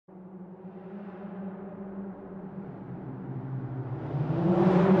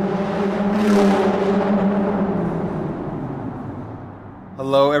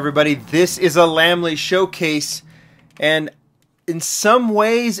everybody. This is a Lamley showcase, and in some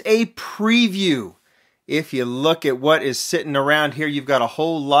ways a preview. If you look at what is sitting around here, you've got a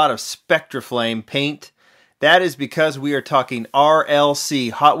whole lot of Spectraflame paint. That is because we are talking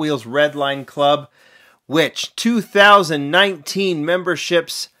RLC, Hot Wheels Redline Club, which 2019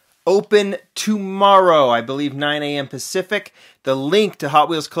 memberships open tomorrow, I believe 9 a.m. Pacific. The link to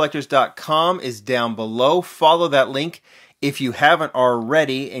HotWheelsCollectors.com is down below. Follow that link if you haven't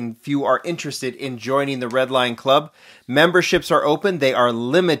already, and if you are interested in joining the Redline Club. Memberships are open. They are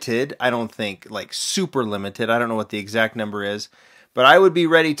limited. I don't think, like, super limited. I don't know what the exact number is. But I would be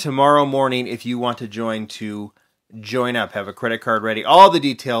ready tomorrow morning if you want to join up. Have a credit card ready. All the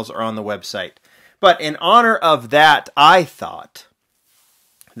details are on the website. But in honor of that, I thought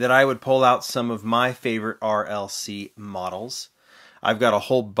that I would pull out some of my favorite RLC models. I've got a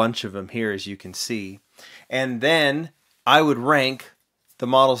whole bunch of them here, as you can see. And then I would rank the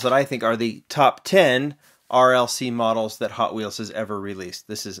models that I think are the top 10 RLC models that Hot Wheels has ever released.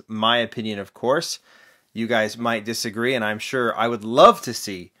 This is my opinion, of course. You guys might disagree, and I'm sure I would love to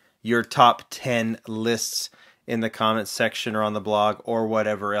see your top 10 lists in the comments section or on the blog or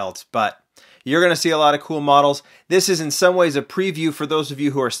whatever else. But you're going to see a lot of cool models. This is in some ways a preview for those of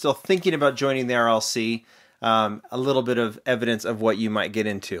you who are still thinking about joining the RLC. A little bit of evidence of what you might get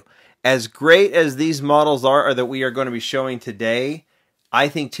into. As great as these models are, or that we are going to be showing today, I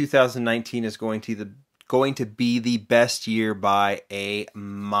think 2019 is going to be the best year by a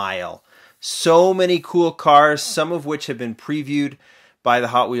mile. So many cool cars, some of which have been previewed by the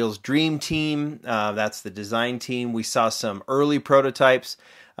Hot Wheels Dream Team. That's the design team. We saw some early prototypes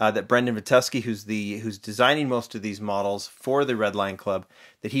that Brendan Vituski, who's designing most of these models for the Redline Club,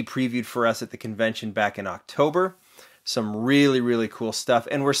 that he previewed for us at the convention back in October. Some really, really cool stuff.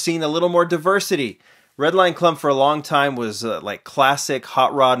 And we're seeing a little more diversity. Redline Club for a long time was like classic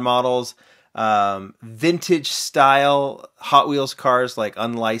hot rod models, vintage style Hot Wheels cars, like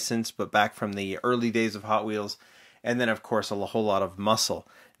unlicensed, but back from the early days of Hot Wheels. And then, of course, a whole lot of muscle.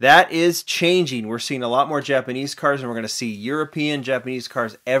 That is changing. We're seeing a lot more Japanese cars, and we're going to see European, Japanese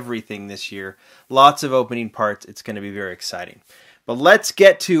cars, everything this year. Lots of opening parts. It's going to be very exciting. But let's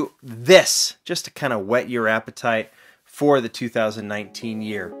get to this, just to kind of whet your appetite for the 2019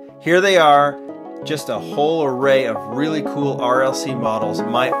 year. Here they are, just a whole array of really cool RLC models.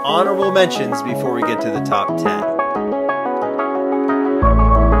 My honorable mentions before we get to the top 10.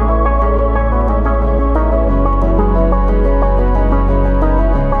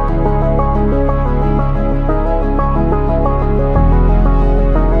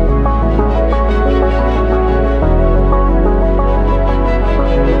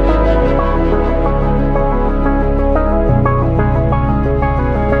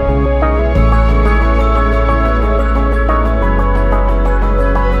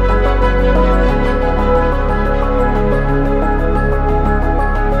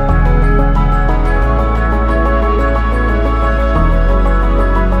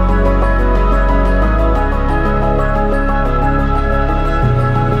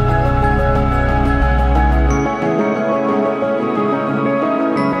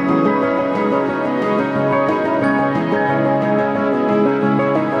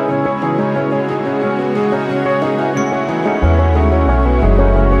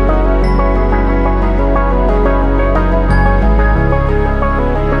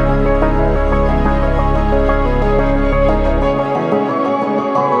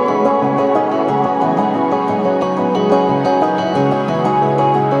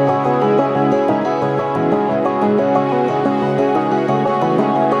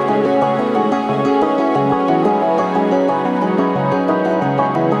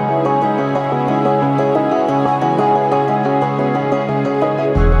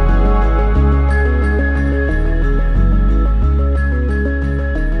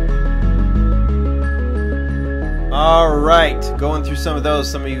 Going through some of those,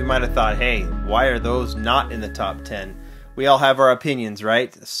 some of you might have thought, hey, why are those not in the top 10? We all have our opinions,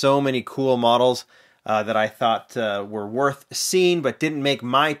 right? So many cool models that I thought were worth seeing, but didn't make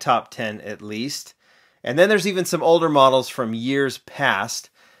my top 10 at least. And then there's even some older models from years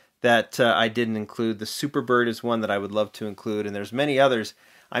past that I didn't include. The Superbird is one that I would love to include, and there's many others.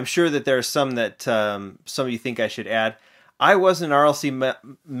 I'm sure that there are some that some of you think I should add. I was an RLC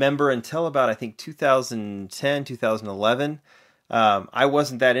member until about, I think, 2010, 2011. I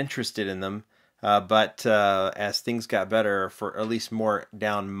wasn't that interested in them, but as things got better, for at least more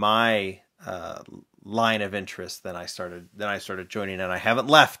down my line of interest, then I started joining, and I haven't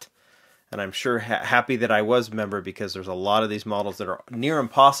left. And I'm sure happy that I was a member, because there's a lot of these models that are near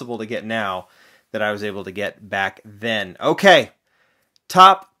impossible to get now that I was able to get back then. Okay,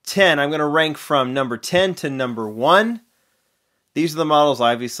 top 10, I'm going to rank from number 10 to number 1. These are the models,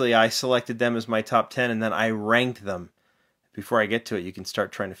 obviously, I selected them as my top 10, and then I ranked them. Before I get to it, you can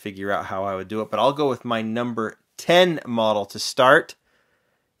start trying to figure out how I would do it, but I'll go with my number 10 model to start.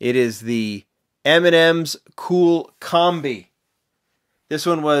 It is the M&M's Cool Combi. This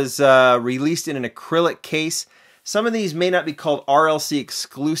one was released in an acrylic case. Some of these may not be called RLC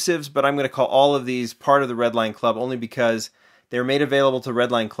exclusives, but I'm going to call all of these part of the Redline Club only because they were made available to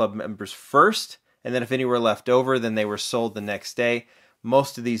Redline Club members first, and then if any were left over, then they were sold the next day.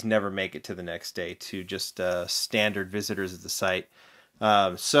 Most of these never make it to the next day to just standard visitors of the site.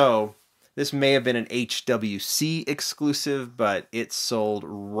 So this may have been an HWC exclusive, but it sold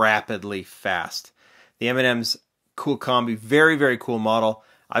rapidly fast. The M&M's Cool Combi, very, very cool model.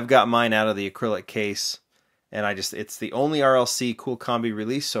 I've got mine out of the acrylic case, and it's the only RLC Cool Combi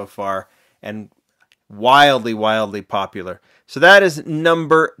release so far, and wildly, wildly popular. So that is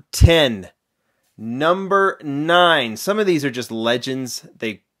number 10. Number 9. Some of these are just legends.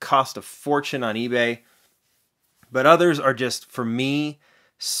 They cost a fortune on eBay. But others are just, for me,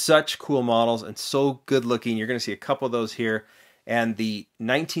 such cool models and so good looking. You're going to see a couple of those here. And the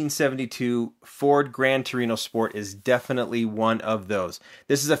 1972 Ford Gran Torino Sport is definitely one of those.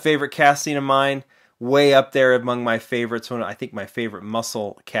 This is a favorite casting of mine. Way up there among my favorites. I think my favorite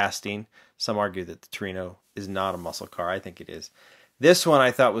muscle casting. Some argue that the Torino is not a muscle car. I think it is. This one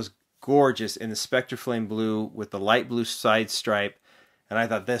I thought was gorgeous in the Spectraflame blue with the light blue side stripe. And I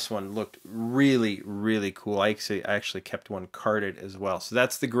thought this one looked really, really cool. I actually kept one carded as well. So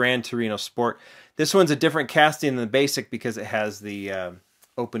that's the Gran Torino Sport. This one's a different casting than the basic because it has the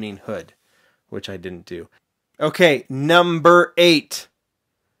opening hood, which I didn't do. Okay, number 8.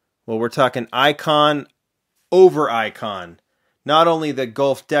 Well, we're talking icon over icon. Not only the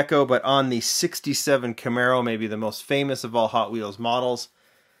Golf Deco, but on the 67 Camaro, maybe the most famous of all Hot Wheels models.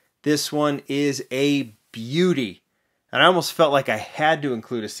 This one is a beauty. And I almost felt like I had to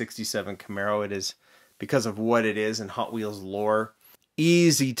include a 67 Camaro. It is because of what it is in Hot Wheels lore.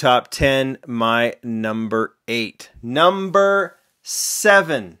 Easy top 10, my number 8. Number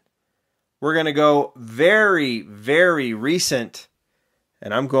 7. We're going to go very, very recent.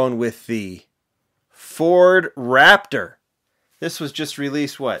 And I'm going with the Ford Raptor. This was just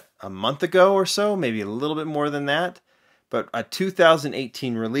released, what, a month ago or so? Maybe a little bit more than that. But a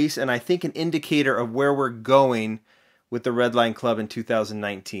 2018 release, and I think an indicator of where we're going with the Redline Club in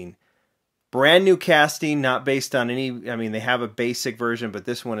 2019. Brand new casting, not based on any, I mean, they have a basic version, but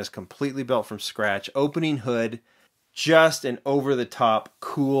this one is completely built from scratch. Opening hood, just an over-the-top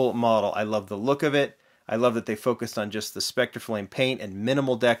cool model. I love the look of it. I love that they focused on just the Spectraflame paint and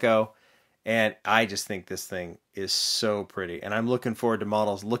minimal deco. And I just think this thing is so pretty. And I'm looking forward to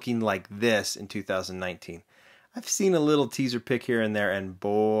models looking like this in 2019. I've seen a little teaser pic here and there, and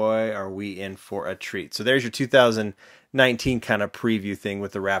boy, are we in for a treat. So there's your 2019 kind of preview thing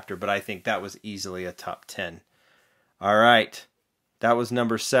with the Raptor, but I think that was easily a top 10. All right. That was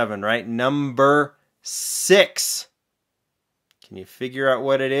number 7, right? Number 6. Can you figure out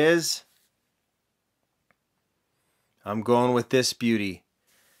what it is? I'm going with this beauty.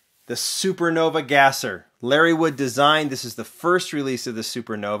 The Supernova Gasser. Larry Wood designed. This is the first release of the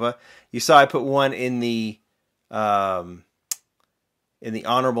Supernova. You saw I put one in the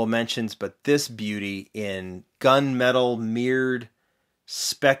honorable mentions, but this beauty in gunmetal mirrored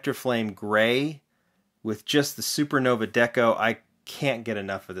Spectraflame gray with just the Supernova deco. I can't get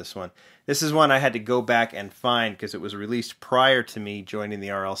enough of this one. This is one I had to go back and find because it was released prior to me joining the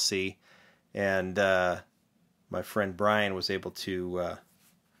RLC, and my friend Brian was able to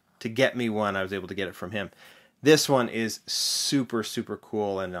get me one. I was able to get it from him. This one is super, super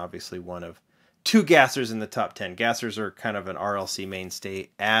cool, and obviously one of 2 gassers in the top 10. Gassers are kind of an RLC mainstay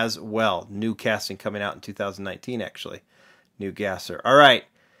as well. New casting coming out in 2019, actually. New gasser. All right.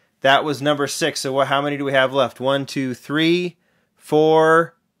 That was number 6. So how many do we have left? 1, 2, 3,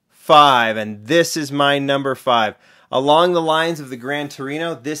 4, 5. And this is my number 5. Along the lines of the Gran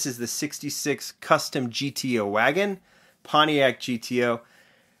Torino, this is the 66 Custom GTO wagon. Pontiac GTO.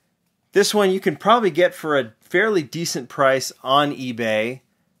 This one you can probably get for a fairly decent price on eBay.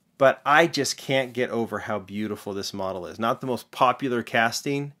 But I just can't get over how beautiful this model is. Not the most popular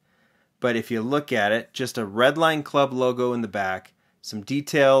casting, but if you look at it, just a Redline Club logo in the back, some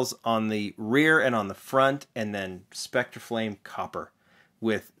details on the rear and on the front, and then Spectraflame copper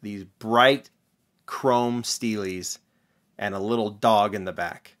with these bright chrome steelies and a little dog in the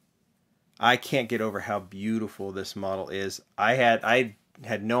back. I can't get over how beautiful this model is. I had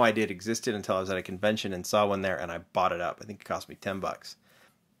no idea it existed until I was at a convention and saw one there, and I bought it up. I think it cost me $10.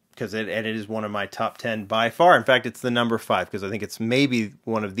 because it is one of my top 10 by far. In fact, it's the number 5 because I think it's maybe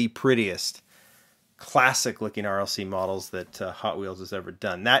one of the prettiest classic-looking RLC models that Hot Wheels has ever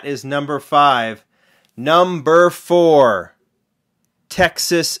done. That is number 5. Number 4,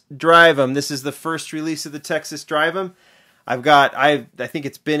 Texas Drive 'Em. This is the first release of the Texas Drive 'Em. I think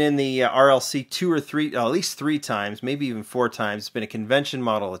it's been in the RLC 2 or 3, at least 3 times, maybe even 4 times. It's been a convention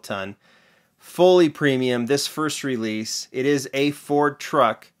model a ton. Fully premium, this first release. It is a Ford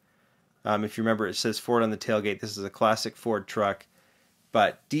truck. If you remember, it says Ford on the tailgate. This is a classic Ford truck.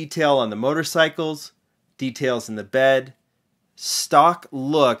 But detail on the motorcycles, details in the bed, stock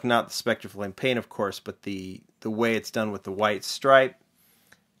look, not the Spectraflame paint, of course, but the way it's done with the white stripe.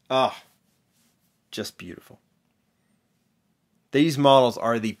 Oh, just beautiful. These models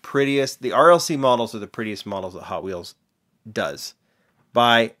are the prettiest. The RLC models are the prettiest models that Hot Wheels does,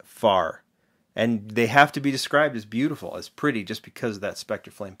 by far. And they have to be described as beautiful, as pretty, just because of that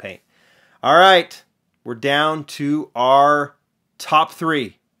Spectraflame paint. All right, we're down to our top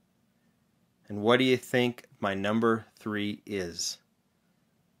 3. And what do you think my number 3 is?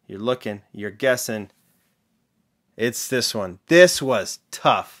 You're looking, you're guessing. It's this one. This was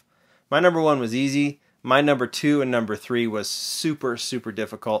tough. My number 1 was easy. My number 2 and number 3 was super, super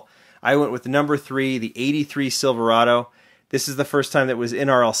difficult. I went with the number 3, the 83 Silverado. This is the first time that it was in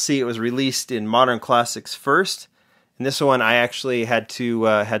RLC. It was released in Modern Classics first. And this one I actually had to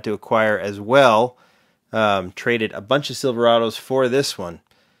acquire as well. Traded a bunch of Silverados for this one.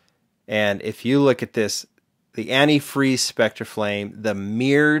 And if you look at this, the antifreeze Spectraflame, the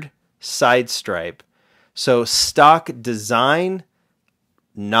mirrored side stripe. So stock design,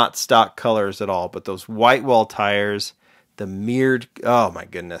 not stock colors at all, but those white wall tires, the mirrored, oh my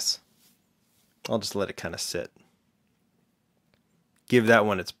goodness. I'll just let it kind of sit. Give that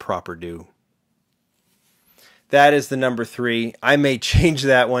one its proper due. That is the number 3. I may change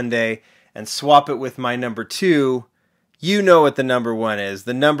that one day and swap it with my number 2. You know what the number 1 is.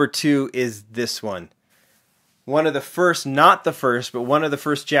 The number 2 is this one. One of the first, not the first, but one of the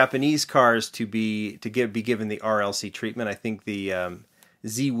first Japanese cars to be given the RLC treatment. I think the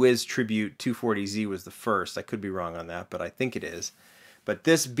Z-Wiz Tribute 240Z was the first. I could be wrong on that, but I think it is. But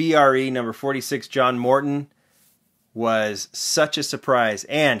this BRE number 46 John Morton was such a surprise.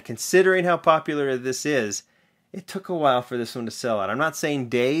 And considering how popular this is, it took a while for this one to sell out. I'm not saying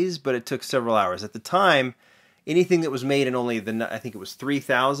days, but it took several hours. At the time, anything that was made in only, I think it was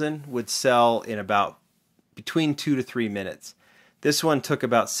 3,000, would sell in about between 2 to 3 minutes. This one took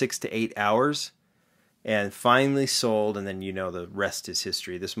about 6 to 8 hours and finally sold, and then you know the rest is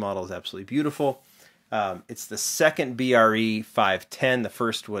history. This model is absolutely beautiful. It's the second BRE 510. The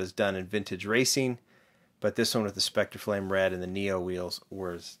first was done in vintage racing, but this one with the Spectraflame red and the Neo wheels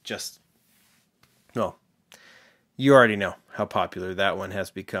was just, well, you already know how popular that one has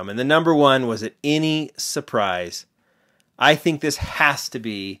become. And the number 1, was it any surprise? I think this has to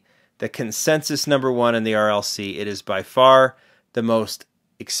be the consensus number 1 in the RLC. It is by far the most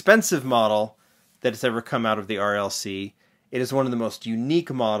expensive model that has ever come out of the RLC. It is one of the most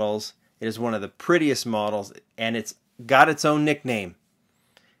unique models. It is one of the prettiest models, and it's got its own nickname.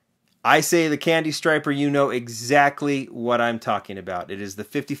 I say the Candy Striper, you know exactly what I'm talking about. It is the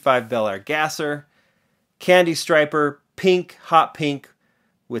 55 Bel Air Gasser. Candy Striper, pink, hot pink,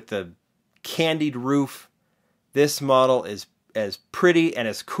 with the candied roof. This model is as pretty and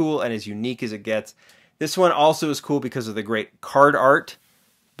as cool and as unique as it gets. This one also is cool because of the great card art,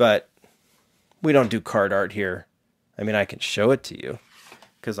 but we don't do card art here. I mean, I can show it to you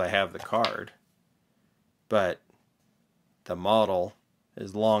because I have the card, but the model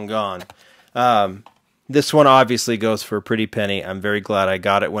is long gone. This one obviously goes for a pretty penny. I'm very glad I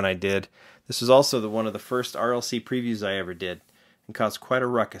got it when I did. This was also one of the first RLC previews I ever did, and caused quite a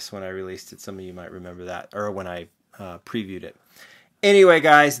ruckus when I released it. Some of you might remember that, or when I previewed it. Anyway,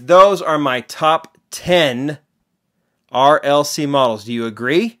 guys, those are my top 10 RLC models. Do you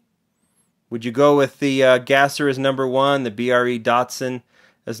agree? Would you go with the Gasser as number 1, the BRE Datsun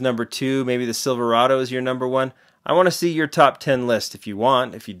as number 2, maybe the Silverado as your number 1? I want to see your top 10 list if you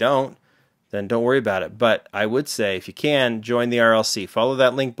want. If you don't, then don't worry about it. But I would say, if you can, join the RLC. Follow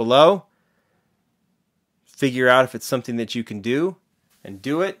that link below. Figure out if it's something that you can do, and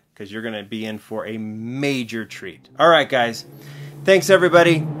do it, because you're going to be in for a major treat. All right, guys. Thanks,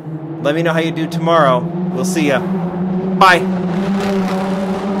 everybody. Let me know how you do tomorrow. We'll see ya. Bye.